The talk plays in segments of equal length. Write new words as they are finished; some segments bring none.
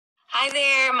Hi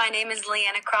there, my name is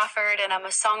Crawford, and I'm a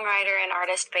songwriter and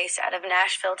artist based out of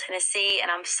Nashville, Tennessee, and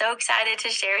I'm so excited to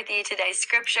share with you today's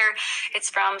scripture. It's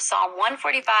from Psalm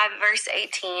 145, verse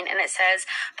 18, and it says,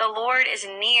 "The Lord is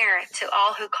near to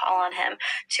all who call on him,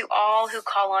 to all who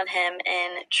call on him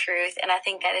in truth." And I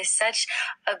think that is such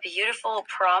a beautiful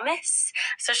promise,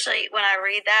 especially when I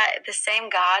read that. The same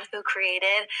God who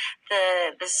created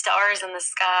the stars in the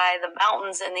sky, the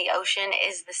mountains and the ocean,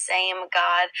 is the same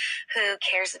God who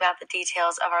cares about the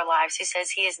details of our lives, who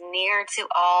says he is near to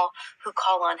all who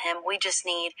call on him. We just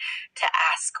need to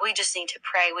ask. We just need to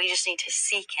pray. We just need to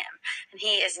seek him. And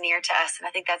he is near to us. And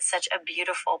I think that's such a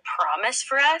beautiful promise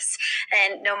for us.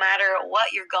 And no matter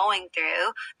what you're going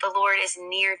through, the Lord is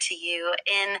near to you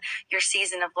in your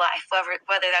season of life,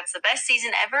 whether that's the best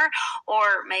season ever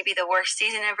or maybe the worst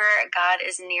season ever. God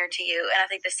is near to you. And I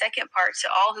think the second part,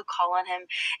 to all who call on him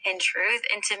in truth.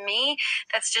 And to me,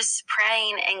 that's just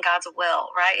praying in God's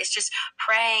will, right? It's just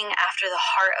praying after the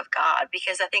heart of God,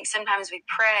 because I think sometimes we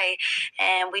pray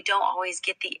and we don't always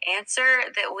get the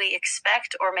answer that we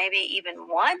expect or maybe even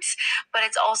want, but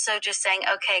it's also just saying,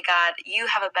 okay, God, you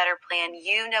have a better plan.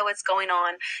 You know what's going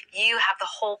on. You have the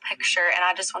whole picture, and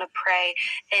I just want to pray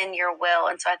in your will.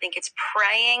 And so I think it's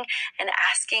praying and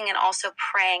asking, and also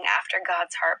praying after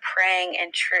God's heart, praying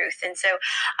in truth. And so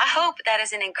I hope that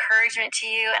is an encouragement to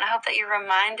you, and I hope that you're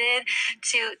reminded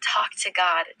to talk to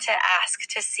God, to ask,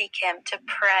 to seek him, to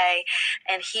pray,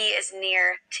 and he is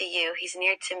near to you. He's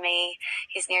near to me.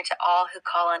 He's near to all who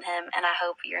call on him, and I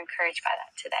hope you're encouraged by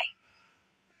that today.